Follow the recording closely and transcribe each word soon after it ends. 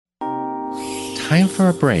time for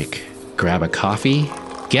a break. Grab a coffee,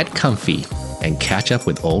 get comfy, and catch up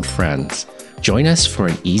with old friends. Join us for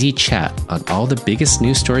an easy chat on all the biggest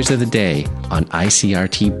news stories of the day on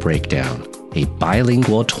ICRT Breakdown, a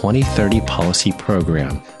bilingual 2030 policy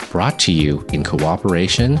program brought to you in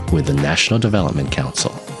cooperation with the National Development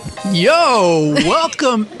Council. Yo,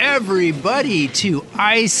 welcome everybody to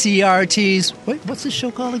ICRT's, what's the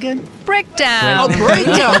show called again? Breakdown. Oh,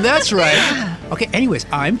 Breakdown, that's right. Okay, anyways,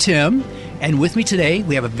 I'm Tim, and with me today,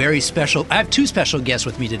 we have I have two special guests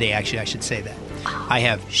with me today, actually, I should say that. I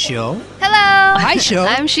have Shio. Hello. Hi, Shio.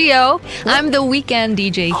 I'm Shio. I'm the weekend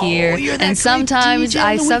DJ here. You're that and sometimes DJ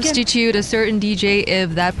I on the substitute a certain DJ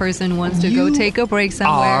if that person wants to go take a break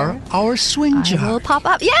somewhere. Our swing jar. I will pop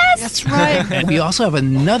up. Yes. That's right. And we also have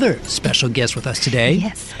another special guest with us today.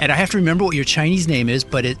 Yes. And I have to remember what your Chinese name is,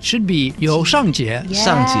 but it should be Yo Shangjie. Yeah.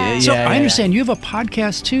 上节, So yeah, I understand you have a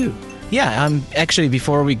podcast too. Yeah, actually,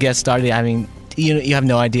 before we get started, I mean, you have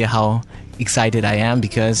no idea how excited I am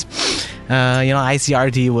because,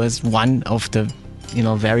 ICRT was one of the,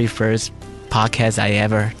 very first podcasts I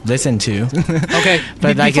ever listened to. Okay,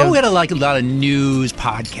 but before we had a lot of news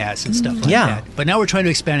podcasts and stuff like Yeah. that. But now we're trying to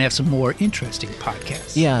expand and have some more interesting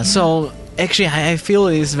podcasts. Yeah, so actually, I feel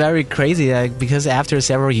it's very crazy because after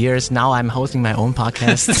several years, now I'm hosting my own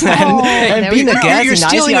podcast and there being we a go. guest You're in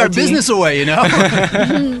stealing our ICRT. business away, you know?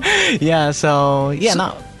 Yeah, so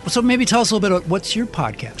now. So maybe tell us a little bit about what's your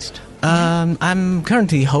podcast? I'm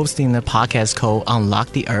currently hosting a podcast called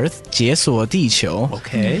Unlock the Earth, 解锁地球.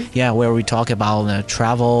 Okay. Yeah, where we talk about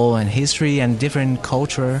travel and history and different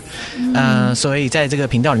culture. 所以在这个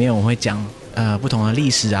频道里面，我会讲不同的历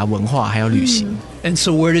史啊、文化还有旅行。And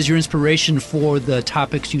so where does your inspiration for the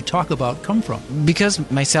topics you talk about come from? Because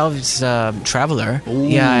myself is a traveler,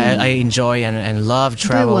 yeah, I enjoy and love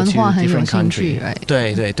travel to different countries.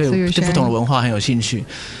 对，对不同的文化很有兴趣。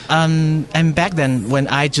And back then, when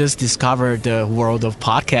I just discovered the world of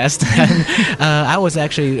podcast, I was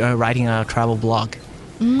actually writing a travel blog.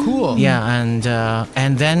 Cool. Yeah, and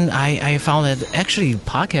then I found that actually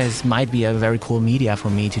podcast might be a very cool media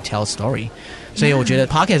for me to tell a story. 所以我觉得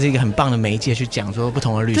podcast 是一个很棒的媒介去讲说不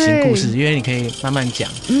同的旅行故事，因为你可以慢慢讲，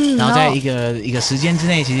然后在一个时间之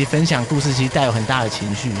内，其实分享故事其实带有很大的情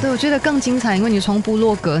绪。对，我觉得更精彩，因为你从部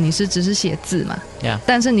落格你是只是写字嘛， Yeah.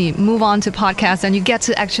 但是你 move on to podcast and you get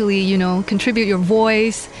to actually contribute your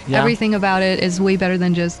voice. Yeah. Everything about it is way better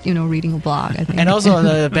than just reading a blog, I think. And also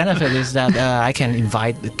the benefit is that I can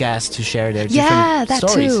invite the guests to share their different that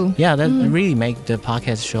stories. Too. Yeah, that really make the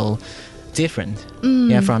podcast show different.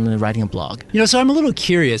 Yeah, from writing a blog. So I'm a little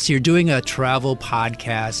curious. You're doing a travel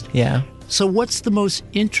podcast. Yeah. So what's the most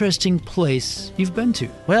interesting place you've been to?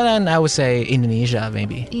 Well, then I would say Indonesia,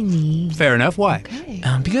 maybe. Fair enough. Why? Okay.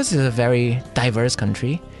 Because it's a very diverse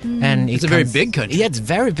country. And It's a very big country. Yeah, it's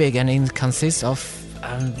very big and it consists of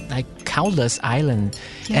like countless islands.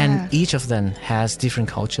 And each of them has different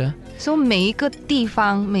culture. So 每一个地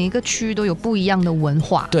方每一个区都有不一样的文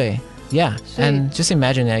化。对. Yeah, and just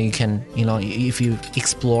imagine that you can, if you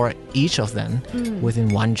explore each of them within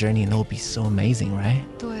one journey, it will be so amazing, right?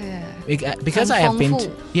 对。 Because I have been, 很丰富。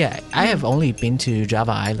 I have only been to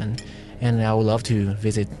Java Island, and I would love to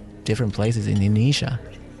visit different places in Indonesia.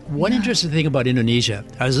 One interesting thing about Indonesia,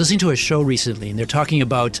 I was listening to a show recently, and they're talking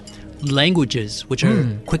about languages which are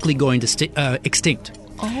quickly going to extinct.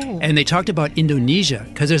 Oh. And they talked about Indonesia,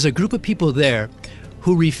 because there's a group of people there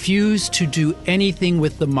who refuse to do anything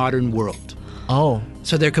with the modern world. Oh,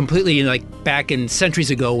 So they're completely like back in centuries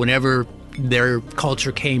ago whenever their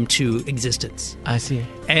culture came to existence. I see.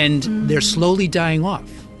 And they're slowly dying off.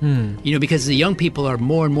 Because the young people are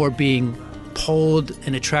more and more being pulled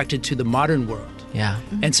and attracted to the modern world. Yeah.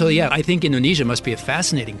 And so, I think Indonesia must be a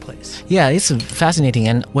fascinating place. Yeah, it's fascinating.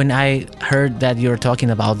 And when I heard that you're talking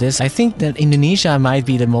about this, I think that Indonesia might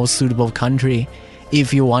be the most suitable country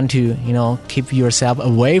if you want to, keep yourself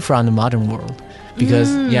away from the modern world. Because,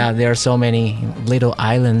 there are so many little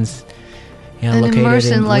islands, and located immerse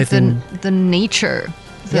in like within... the nature,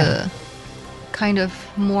 the kind of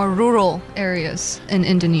more rural areas in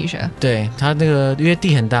Indonesia. 对，它那个因为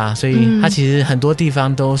地很大，所以它其实很多地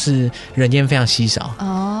方都是人烟非常稀少。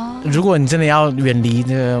如果你真的要远离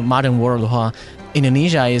这个 modern world 的话，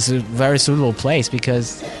 Indonesia is a very suitable place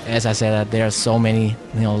because, as I said, there are so many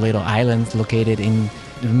little islands located in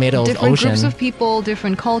the middle of the Different ocean. groups of people,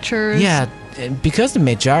 different cultures. Yeah, because the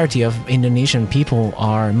majority of Indonesian people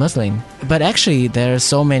are Muslim, but actually there are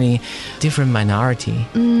so many different minority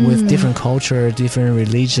with different culture, different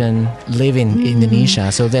religion live in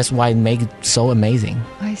Indonesia. So that's why it makes it so amazing.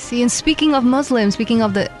 I see. And speaking of Muslims, speaking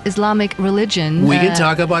of the Islamic religion, we can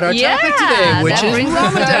talk about our topic today, which is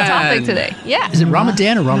Ramadan. Topic today. Yeah. Is it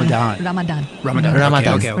Ramadan or Ramadan? Ramadan. Ramadan.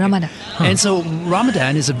 Okay. Ramadan. And so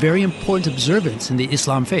Ramadan is a very important observance in the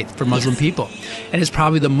Islam faith for Muslim people. And it's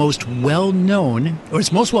probably the most well-known, or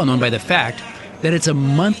it's most well-known by the fact that it's a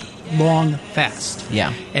month-long fast.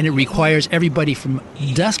 Yeah. And it requires everybody from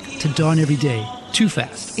dusk to dawn every day to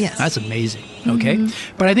fast. Yes. That's amazing. Okay.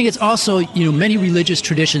 But I think it's also, many religious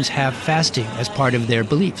traditions have fasting as part of their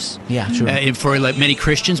beliefs. Yeah, true. For many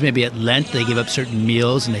Christians, maybe at Lent, they give up certain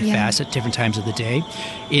meals and they fast at different times of the day.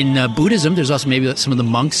 In Buddhism, there's also maybe some of the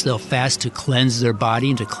monks, they'll fast to cleanse their body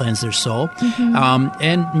and to cleanse their soul.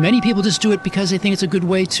 And many people just do it because they think it's a good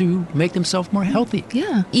way to make themselves more healthy.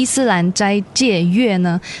 Yeah. 伊斯兰斋戒月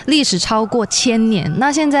呢，历史超过1000年，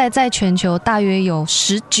那现在在全球大约有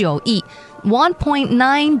19亿。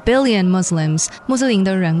1.9 billion Muslims 穆斯林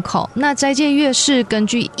的人口。那斋戒月是根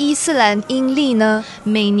据伊斯兰阴历呢，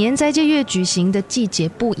每年斋戒月举行的季节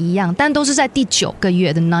不一样，但都是在第9个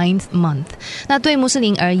月的 9th month。那对穆斯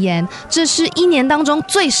林而言，这是一年当中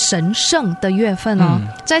最神圣的月份哦。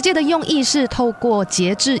斋戒的用意是透过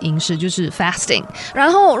节制饮食，就是 fasting，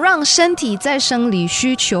 然后让身体在生理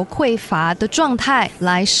需求匮乏的状态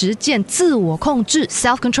来实践自我控制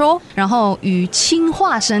self-control， 然后与轻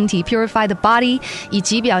化身体 purify the body， 以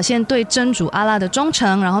及表现对真主阿拉的忠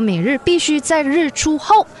诚，然后每日必须在日出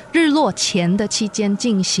后、日落前的期间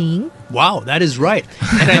进行。Wow, that is right.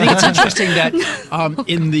 And I think it's interesting that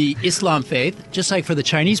in the Islam faith, just like for the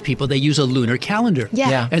Chinese people, they use a lunar calendar.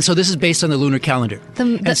 Yeah. And so this is based on the lunar calendar.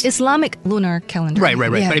 The Islamic lunar calendar. Right.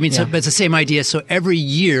 Yeah. But I mean, but it's the same idea. So every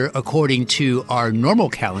year, according to our normal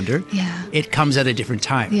calendar, it comes at a different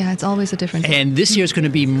time. Yeah, it's always a different day. And this year is going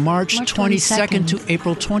to be March 22nd to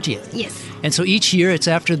April 20th. Yes. And so each year, it's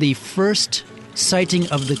after the first sighting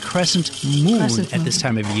of the crescent moon at this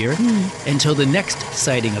time of year until the next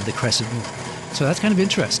sighting of the crescent moon. So that's kind of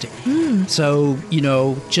interesting. So,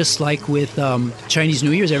 just like with Chinese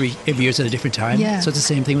New Year's, every year is at a different time. Yeah. So it's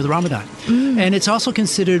the same thing with Ramadan. And it's also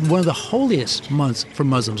considered one of the holiest months for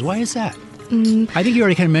Muslims. Why is that? I think you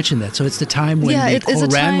already kind of mentioned that. So it's the time when the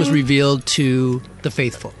Quran was revealed to the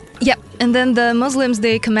faithful. Yep. And then the Muslims,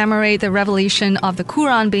 they commemorate the revelation of the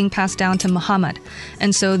Quran being passed down to Muhammad.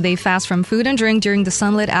 And so they fast from food and drink during the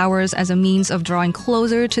sunlit hours as a means of drawing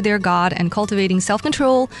closer to their God and cultivating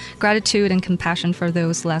self-control, gratitude, and compassion for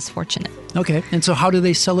those less fortunate. Okay. And so how do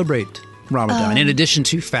they celebrate Ramadan? In addition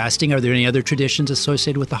to fasting, are there any other traditions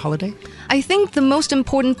associated with the holiday? I think the most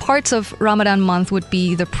important parts of Ramadan month would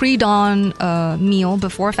be the pre-dawn meal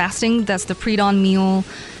before fasting. That's the pre-dawn meal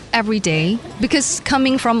every day, because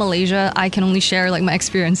coming from Malaysia, I can only share like my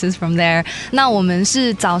experiences from there. 那我们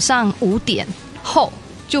是早上5点后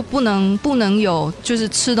就不能有就是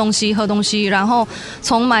吃东西喝东西，然后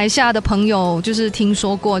从马来西亚的朋友就是听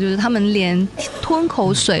说过，就是他们连吞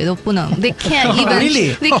口水都不能 they can't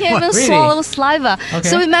even swallow saliva.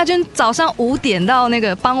 So imagine 早上5点到那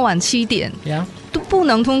个傍晚7点。Yeah. 都不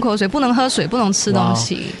能吞口水，不能喝水，不能吃东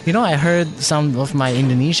西。I heard some of my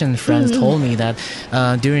Indonesian friends told me that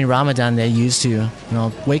during Ramadan they used to,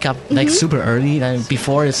 wake up like super early and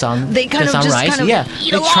before the sunrise. They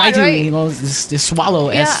try to, swallow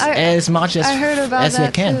as much as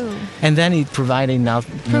they can, too. and then it provided enough,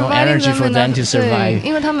 energy for them to survive.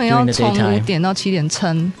 因为他们要从5点到7点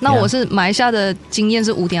撑。那我是马来西亚的经验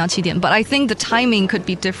是5点到7点 ，but I think the timing could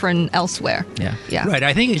be different elsewhere. Yeah. Right.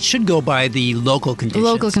 I think it should go by the local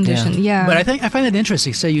conditions. Yeah. But I find that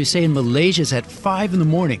interesting. So you say in Malaysia it's at 5 in the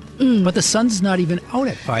morning, but the sun's not even out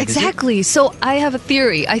at 5. Exactly. So I have a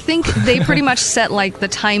theory. I think they pretty much set like the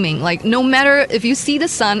timing. Like no matter if you see the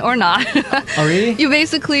sun or not, oh really? You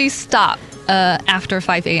basically stop after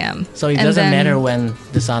 5 a.m. So it doesn't matter when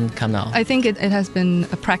the sun comes out. I think it has been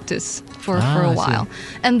a practice for a while.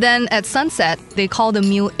 And then at sunset, they call the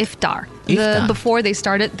meal iftar. Before they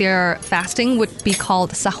started their fasting would be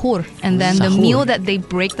called sahur. And then the meal that they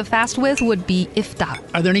break the fast with would be iftar.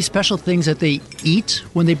 Are there any special things that they eat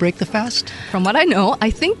when they break the fast? From what I know,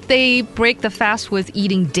 I think they break the fast with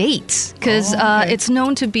eating dates because it's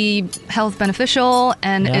known to be health beneficial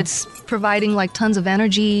and it's providing like tons of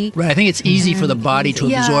energy. Right. I think it's easy for the body to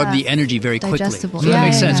absorb the energy very quickly. Digestible. So that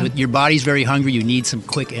makes sense. Your body's very hungry. You need some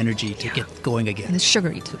quick energy to get going again. And it's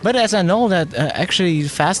sugary too. But as I know that actually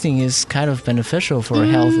fasting is kind of beneficial for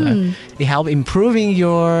health. It helps improving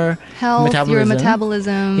your health, your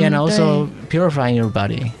metabolism. Yeah, and also purifying your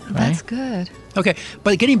body. Right? That's good. Okay,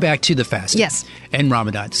 but getting back to the fasting. Yes. And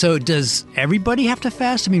Ramadan. So does everybody have to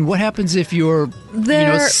fast? I mean, what happens if you're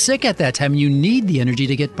sick at that time? You need the energy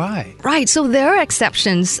to get by. Right. So there are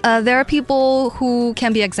exceptions. There are people who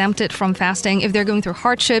can be exempted from fasting if they're going through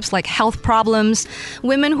hardships like health problems,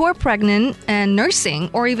 women who are pregnant and nursing,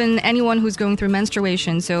 or even anyone who's going through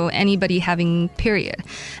menstruation, so anybody having period.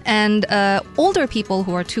 And older people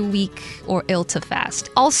who are too weak or ill to fast.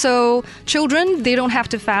 Also, children, they don't have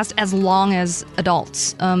to fast as long as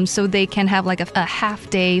adults. So they can have like a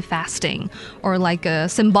half-day fasting or like a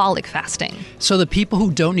symbolic fasting. So the people who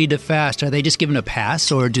don't need to fast, are they just given a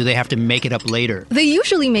pass or do they have to make it up later? They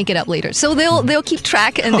usually make it up later. So they'll keep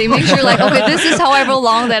track and they make sure like, okay, this is however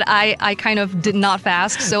long that I kind of did not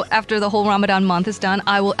fast. So after the whole Ramadan month is done,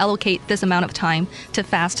 I will allocate this amount of time to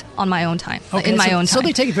fast on my own time, in my own time. So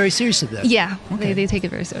they take it very seriously then? Yeah, okay. they take it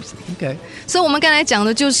very seriously. Okay. So 我们刚才讲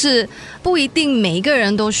的就是不一定每一个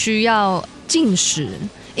人都需要禁食。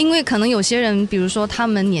因为可能有些人比如说他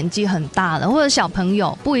们年纪很大了，或者小朋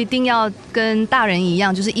友不一定要跟大人一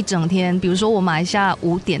样就是一整天，比如说我马来西亚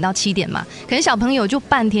5点到7点嘛，可能小朋友就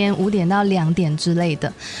半天5点到2点之类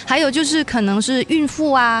的。还有就是可能是孕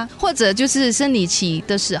妇啊，或者就是生理期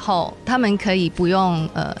的时候，他们可以不用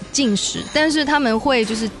禁食，但是他们会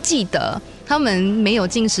就是记得他们没有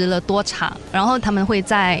禁食了多长，然后他们会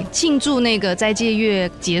在庆祝那个斋戒月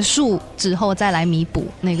结束之后再来弥补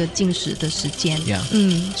那个禁食的时间。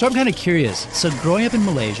So I'm kind of curious. So growing up in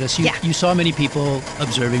Malaysia, so you saw many people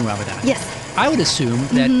observing Ramadan. Yes. I would assume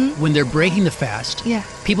that when they're breaking the fast,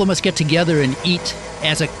 people must get together and eat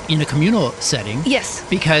in a communal setting. Yes.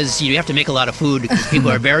 Because you have to make a lot of food because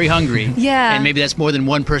people are very hungry. Yeah. And maybe that's more than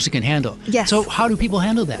one person can handle. Yes. So how do people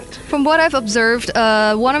handle that? From what I've observed,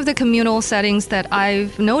 one of the communal settings that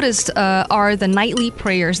I've noticed are the nightly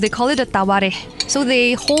prayers. They call it a tawareh. So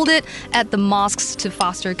they hold it at the mosques to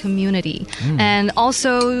foster community. And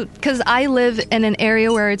also, because I live in an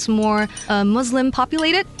area where it's more Muslim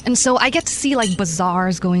populated, and so I get to see like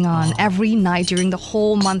bazaars going on every night during the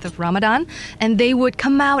whole month of Ramadan. And they would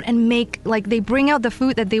come out and they bring out the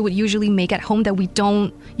food that they would usually make at home that we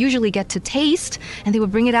don't usually get to taste. And they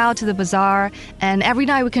would bring it out to the bazaar. And every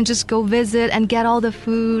night we can just go visit and get all the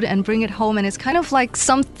food and bring it home. And it's kind of like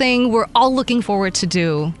something we're all looking forward to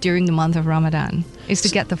do during the month of Ramadan, is to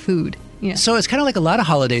get the food. Yeah. So it's kind of like a lot of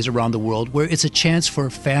holidays around the world where it's a chance for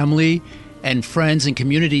family and friends and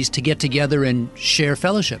communities to get together and share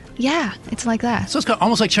fellowship. Yeah, it's like that. So it's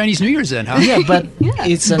almost like Chinese New Year's then, huh? Yeah, but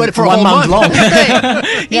it's but for 1 month long.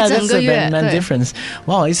 Yeah, that's a main difference.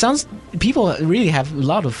 Wow, it sounds people really have a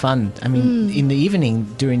lot of fun. I mean, in the evening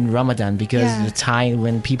during Ramadan, because the time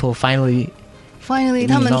when people finally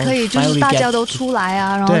他们可以就是大家都出来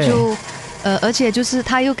啊，然后就而且就是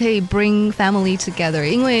他又可以 bring family together，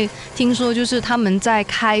 因为听说就是他们在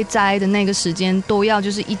开斋的那个时间都要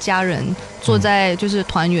就是一家人坐在就是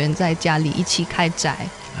团圆在家里一起开斋。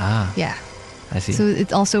Yeah, I see. So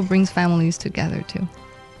it also brings families together too.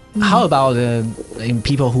 How about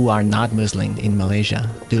people who are not Muslim in Malaysia?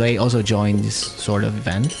 Do they also join this sort of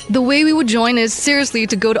event? The way we would join is seriously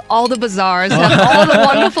to go to all the bazaars, have all the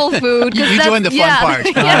wonderful food. You join the fun part.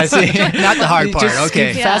 Yes. I see. Not the hard part. Just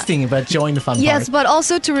okay. keep fasting, but join the fun part. Yes, but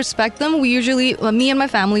also to respect them, we usually, me and my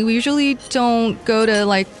family, we usually don't go to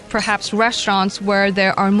like perhaps restaurants where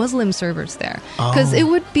there are Muslim servers there, because it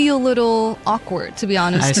would be a little awkward, to be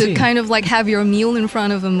honest, to kind of like have your meal in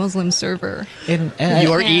front of a Muslim server.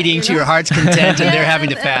 You're eating to your heart's content and they're having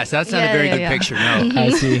to fast. That's not a very good picture, no. I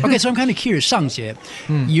see. Okay, so I'm kind of curious, Shangjie,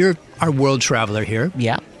 you're our world traveler here.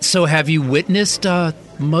 Yeah. So have you witnessed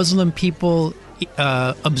Muslim people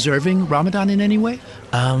observing Ramadan in any way?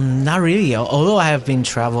 Not really. Although I have been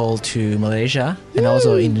traveled to Malaysia and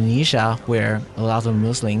also Indonesia, where a lot of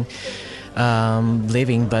Muslim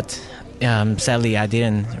living, but sadly I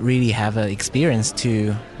didn't really have an experience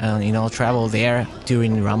to travel there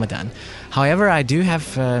during Ramadan. However, I do have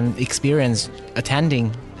experience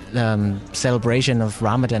attending celebration of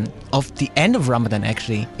Ramadan, of the end of Ramadan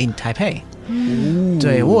actually, in Taipei.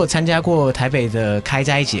 对，我有参加过台北的开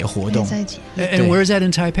斋节活动。And where is that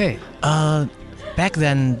in Taipei? Back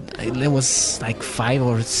then, it was like 5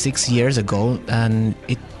 or 6 years ago, and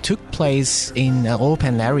it took place in an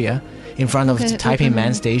open area in front of the Taipei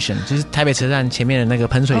Main Station, 就是台北车站前面的那个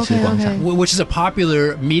喷水池广场。Which is a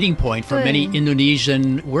popular meeting point for many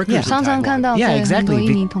Indonesian workers. 常常看到 Yeah, exactly. 很多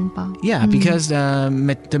印尼同胞。Yeah, because the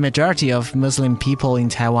majority of Muslim people in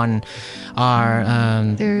Taiwan are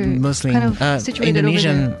Muslim kind of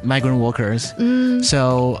Indonesian migrant workers.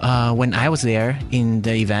 So when I was there in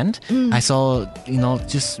the event, I saw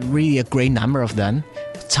just really a great number of them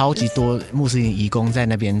超级多穆斯林移工在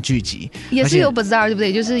那边聚集，也是有 bazaar 对不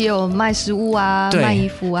对？就是也有卖食物啊，卖衣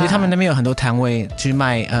服啊，所以他们那边有很多摊位去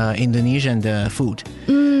卖Indonesian 的 food，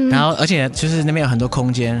 然后而且就是那边有很多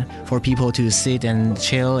空间 for people to sit and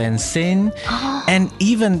chill and sing， and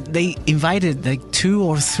even they invited like 2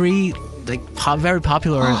 or 3 like very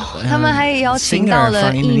popular 他们还邀请到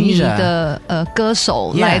了印尼的歌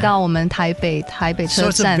手来到我们台北车站。So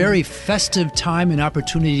it's a very festive time and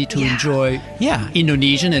opportunity to enjoy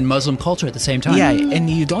Indonesian and Muslim culture at the same time. Yeah,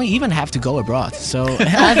 and you don't even have to go abroad. So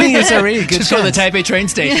I think it's a really good Just go to the Taipei train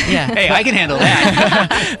station. Yeah. Hey, I can handle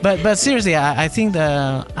that. But seriously, I think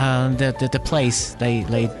the place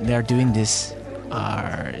they're doing this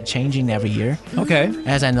are changing every year. Okay.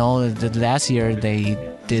 As I know, the last year they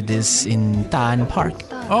did this in Da'an Park.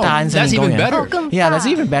 Oh, that's even better. Yeah, that's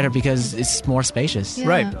even better because it's more spacious. Yeah.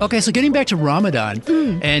 Right. Okay, so getting back to Ramadan,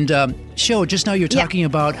 and Sho, just now you're talking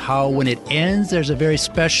about how when it ends, there's a very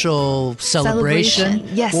special celebration.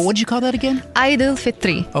 Yes. Well, what did you call that again? Eid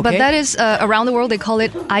al-Fitr. Okay. But that is, around the world, they call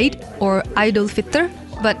it Eid or Eid al-Fitr.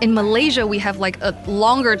 But in Malaysia, we have like a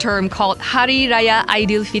longer term called Hari Raya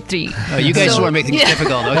Aidilfitri. Oh, you guys just want to make things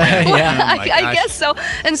difficult. Okay. Well, I guess so.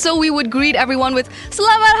 And so we would greet everyone with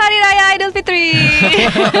Selamat Hari Raya Aidilfitri.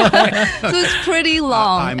 So it's pretty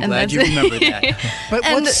long. I'm glad you remember that. But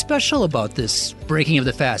what's special about this breaking of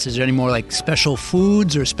the fast? Is there any more like special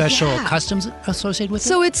foods or special customs associated with it?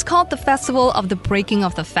 So it's called the Festival of the Breaking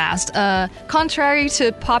of the Fast. Contrary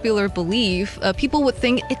to popular belief, people would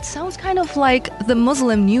think it sounds kind of like the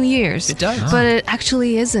Muslim New Year's. It does. But it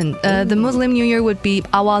actually isn't. The Muslim New Year would be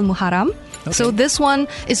Awal Muharram. Okay. So this one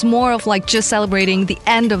is more of like just celebrating the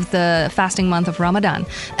end of the fasting month of Ramadan.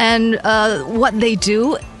 And what they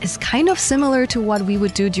do is kind of similar to what we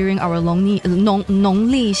would do during our Nongli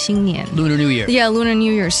Xingnian. Lunar New Year. Yeah, Lunar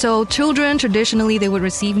New Year. So children, traditionally, they would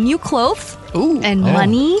receive new clothes and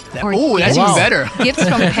money. That's even better. Gifts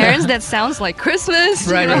from parents. That sounds like Christmas.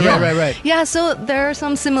 Right. Yeah, so there are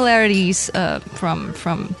some similarities from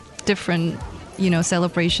different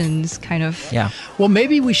celebrations kind of. Yeah. Well,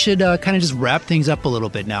 maybe we should kind of just wrap things up a little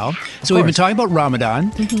bit now. So we've been talking about Ramadan,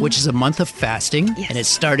 which is a month of fasting. Yes. And it's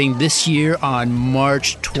starting this year on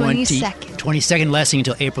March 22nd, lasting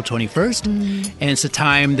until April 21st. And it's a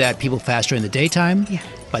time that people fast during the daytime. Yeah.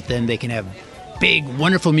 But then they can have big,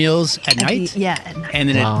 wonderful meals at night. At night. And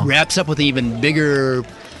then it wraps up with an even bigger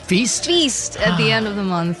feast at the end of the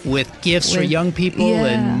month with gifts for young people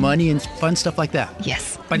and money and fun stuff like that.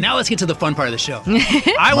 Yes. But now let's get to the fun part of the show.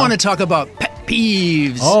 I want to talk about pet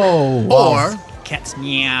peeves. Or cats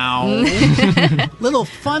meow. Little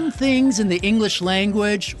fun things in the English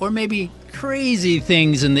language, or maybe crazy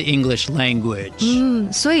things in the English language.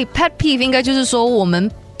 所以 pet peeve 应该就是说我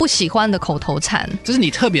们不喜欢的口头禅，这是你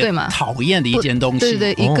特别讨厌的一件东西。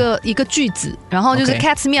对，一个句子，然后就是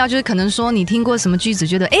cat's meow， 就是可能说你听过什么句子，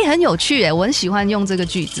觉得很有趣，我很喜欢用这个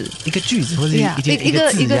句子。一个句子或者一个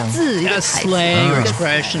字，一个slang or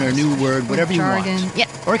expression or new word, whatever you want. Yeah.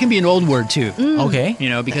 Or it can be an old word too. Okay.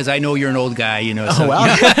 Because I know you're an old guy, So,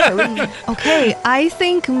 Okay, I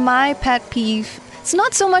think my pet peeve. It's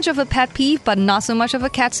not so much of a pet peeve, but not so much of a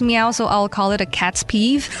cat's meow, so I'll call it a cat's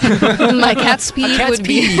peeve. My cat's peeve would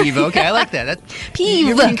be... peeve. Okay, I like that. Peeve.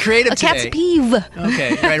 You're being creative today. A cat's peeve.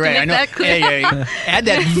 Okay, right. I know. Yeah. Add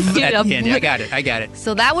that at the end. I got it.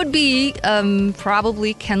 So that would be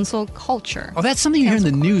probably cancel culture. Oh, that's something you hear in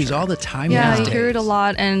the news all the time nowadays. Yeah, you hear it a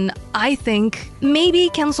lot, and I think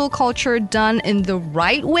maybe cancel culture done in the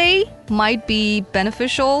right way might be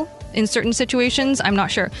beneficial in certain situations. I'm not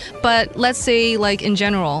sure. But let's say, like, in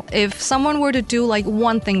general, if someone were to do, like,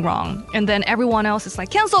 one thing wrong, and then everyone else is like,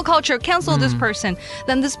 cancel culture, cancel this person,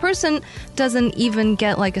 then this person doesn't even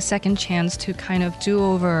get, like, a second chance to kind of do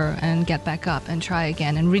over and get back up and try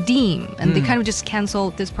again and redeem. And they kind of just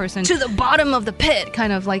cancel this person to the bottom of the pit,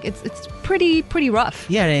 kind of like, it's pretty rough.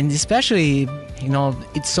 Yeah, and especially,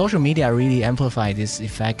 it's social media really amplify this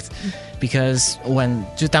effect. Because when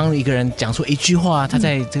就当一个人讲出一句话，他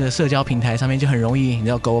在这个社交平台上面就很容易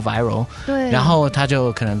go viral， 然后他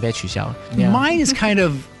就可能被取消。Mine is kind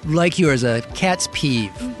of like yours, a cat's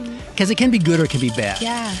peeve, because it can be good or it can be bad.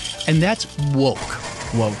 Yeah. And that's woke.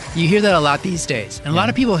 You hear that a lot these days. And a lot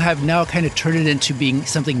of people have now kind of turned it into being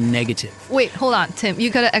something negative. Wait, hold on, Tim.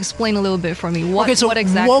 You gotta explain a little bit for me. What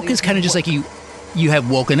exactly? Woke is kind of just like you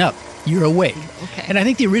have woken up. You're awake. Okay. And I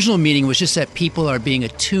think the original meaning was just that people are being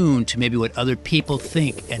attuned to maybe what other people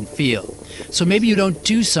think and feel. So maybe you don't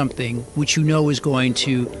do something which you know is going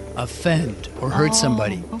to offend or hurt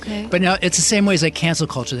somebody. Okay. But now it's the same way as like cancel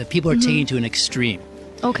culture, that people are taking to an extreme.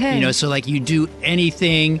 Okay. So like you do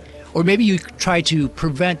anything, or maybe you try to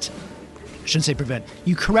prevent shouldn't say prevent.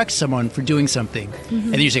 You correct someone for doing something,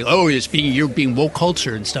 and then you say, "Oh, you're being woke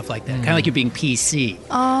culture and stuff like that." Kind of like you're being PC.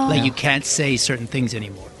 Like you can't say certain things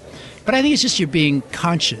anymore. But I think it's just you're being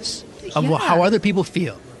conscious of how other people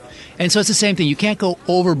feel. And so it's the same thing. You can't go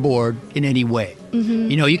overboard in any way.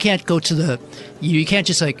 You know, you can't go to you can't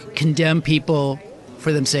just like condemn people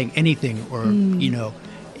for them saying anything or, you know,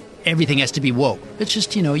 everything has to be woke. It's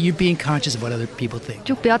just, you know, you're being conscious of what other people think.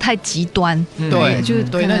 就不要太极端。对，就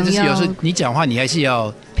对，那就是有时候你讲话，你还是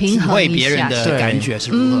要体会别人的感觉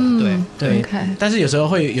是如何。对，但是有时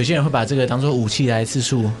候有些人会把这个当作武器来刺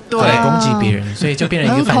触，来攻击别人，所以就变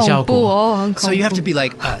成一个反效果。很恐怖。So you have to be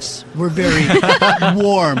like us. We're very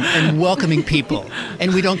warm and welcoming people,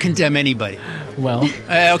 and we don't condemn anybody. Well,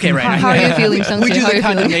 okay, right. How are you feeling, Shang-Jie? We do the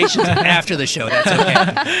condemnations after the show. That's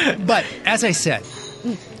okay. But as I said,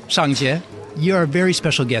 Shang-Jie, you're a very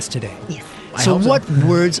special guest today. Yes. So what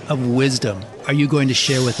words of wisdom are you going to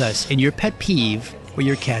share with us in your pet peeve or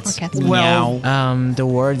your cat's meow? Well, the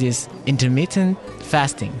word is intermittent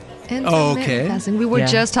fasting. Intermittent fasting. We were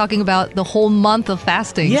just talking about the whole month of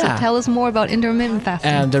fasting. So tell us more about intermittent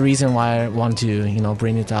fasting. And the reason why I want to,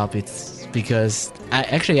 bring it up, it's because I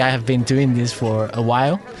have been doing this for a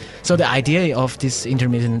while. So the idea of this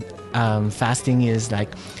intermittent fasting is like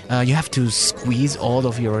you have to squeeze all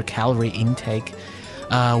of your calorie intake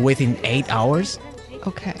within 8 hours.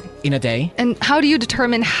 Okay. In a day. And how do you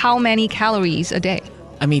determine how many calories a day?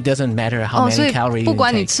 I mean, it doesn't matter how many calories you take. 不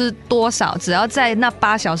管你吃多少，只要在那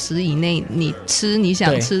8小时以内，你吃你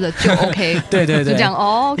想吃的就 OK。对。就这样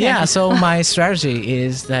哦。Okay. Yeah, so my strategy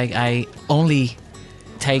is like I only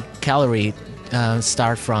take calorie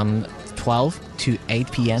start from 12 to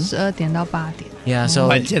 8 p.m. 12点到8点。Yeah, so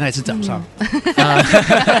晚间还是早上？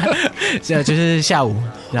就是下午，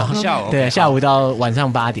然后下午对，下午到晚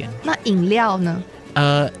上8点。那饮料呢？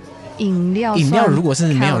饮料如果是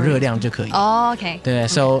没有热量就可以。OK. 对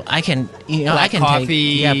 ，so I can I can take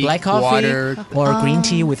black coffee, water, or green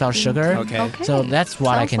tea without sugar. Okay. So that's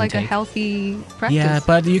what I can take. Sounds like take. a healthy practice. Yeah,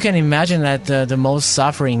 but you can imagine that the most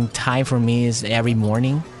suffering time for me is every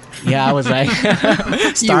morning. Yeah, I was like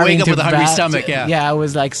starving you wake up to with a hungry stomach. Yeah, I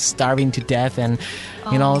was like starving to death, and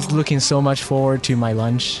looking so much forward to my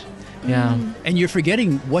lunch. Yeah, and you're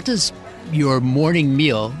forgetting, what does your morning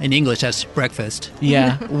meal in English as breakfast?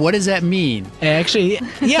 Yeah, what does that mean? Actually,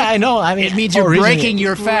 yeah, I know. I mean, it means you're breaking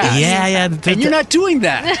your fast. Yeah, and you're not doing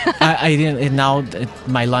that. I didn't. And now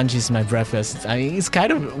my lunch is my breakfast. I mean, it's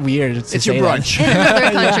kind of weird. It's your brunch.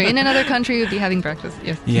 In another country, you'd be having breakfast.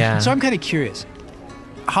 Yes. Yeah. So I'm kind of curious.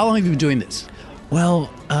 How long have you been doing this? Well,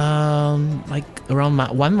 like around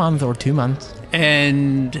 1 month or 2 months.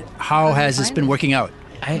 And how has this been working out?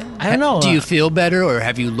 I don't know. Do you feel better, or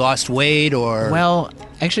have you lost weight, or? Well,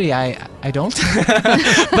 actually, I don't.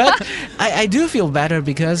 But I do feel better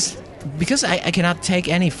because I cannot take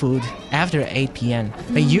any food after 8 p.m.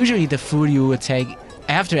 Like usually the food you would take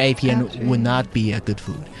after 8 p.m. would not be a good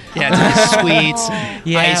food. Yeah, it's like sweets,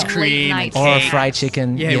 ice cream, and or fried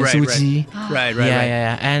chicken, suji. Right.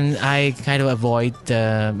 Yeah. And I kind of avoid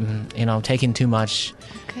taking too much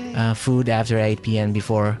food after 8 p.m.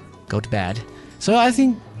 before go to bed. So I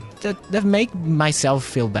think that make myself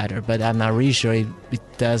feel better, but I'm not really sure it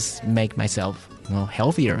does make myself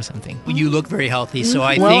healthier or something. You look very healthy, so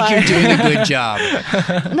I think you're doing a good job.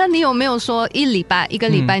 那你有没有说一个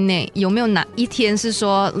礼拜内有没有哪一天是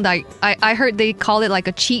说 like I heard they call it like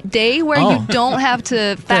a cheat day where you don't have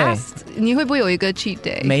to fast? 你会不会有一个 cheat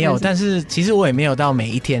day? 没有，但是其实我也没有到每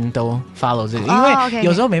一天都 follow 这个，因为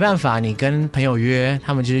有时候没办法，你跟朋友约，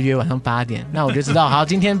他们就是约晚上8点，那我就知道，好，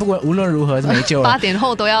今天无论如何是没救了。8点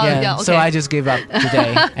后都要。Yeah, so I just give up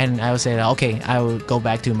today, and I will say, okay, I will go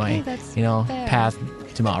back to my path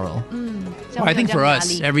tomorrow. Well, I think for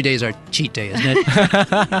us, every day is our cheat day, isn't it?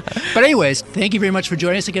 But anyways, thank you very much for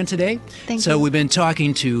joining us again today. Thank you. So we've been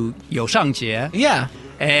talking to Shang-Jie. Yeah.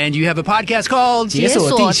 And you have a podcast called 解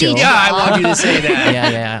锁地球. Yeah, I want you to say that.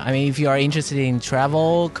 Yeah. I mean, if you are interested in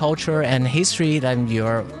travel, culture, and history, then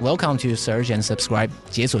you're welcome to search and subscribe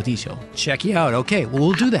解锁地球. Check you out. Okay, well,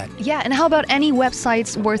 we'll do that. Yeah, and how about any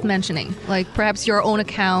websites worth mentioning? Like perhaps your own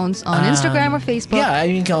accounts on Instagram or Facebook? Yeah,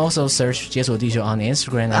 you can also search 解鎖地球 on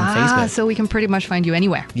Instagram and Facebook. So we can pretty much find you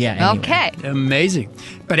anywhere. Yeah, anywhere. Okay. Amazing.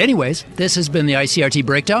 But anyways, this has been the ICRT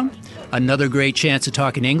Breakdown. Another great chance to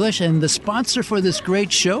talk in English, and the sponsor for this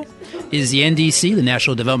great show is the NDC, the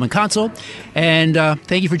National Development Council. And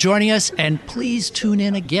thank you for joining us, and please tune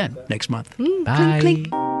in again next month. Bye. Clink,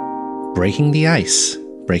 clink. Breaking the ice,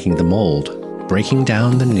 breaking the mold, breaking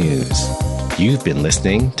down the news. You've been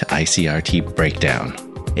listening to ICRT Breakdown,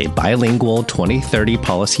 a bilingual 2030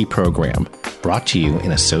 policy program brought to you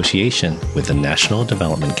in association with the National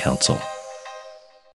Development Council.